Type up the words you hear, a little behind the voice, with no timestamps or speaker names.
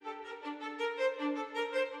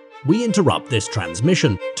we interrupt this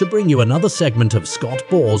transmission to bring you another segment of Scott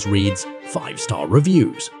Bors Reads 5-Star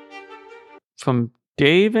Reviews. From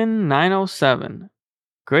Davin907.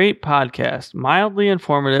 Great podcast. Mildly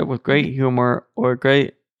informative with great humor, or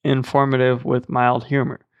great informative with mild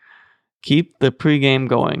humor. Keep the pregame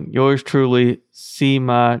going. Yours truly,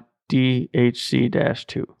 Sema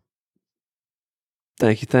DHC-2.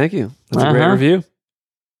 Thank you. That's a great review.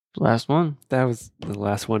 Last one. That was the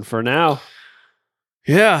last one for now.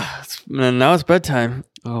 Yeah. Now it's bedtime.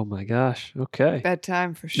 Oh my gosh. Okay.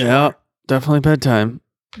 Bedtime for sure. Yeah, definitely bedtime.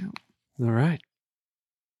 All right.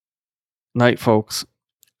 Night, folks.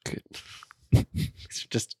 Good.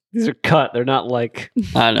 These are cut. They're not like,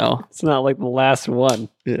 I know. it's not like the last one.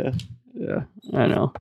 Yeah, I know.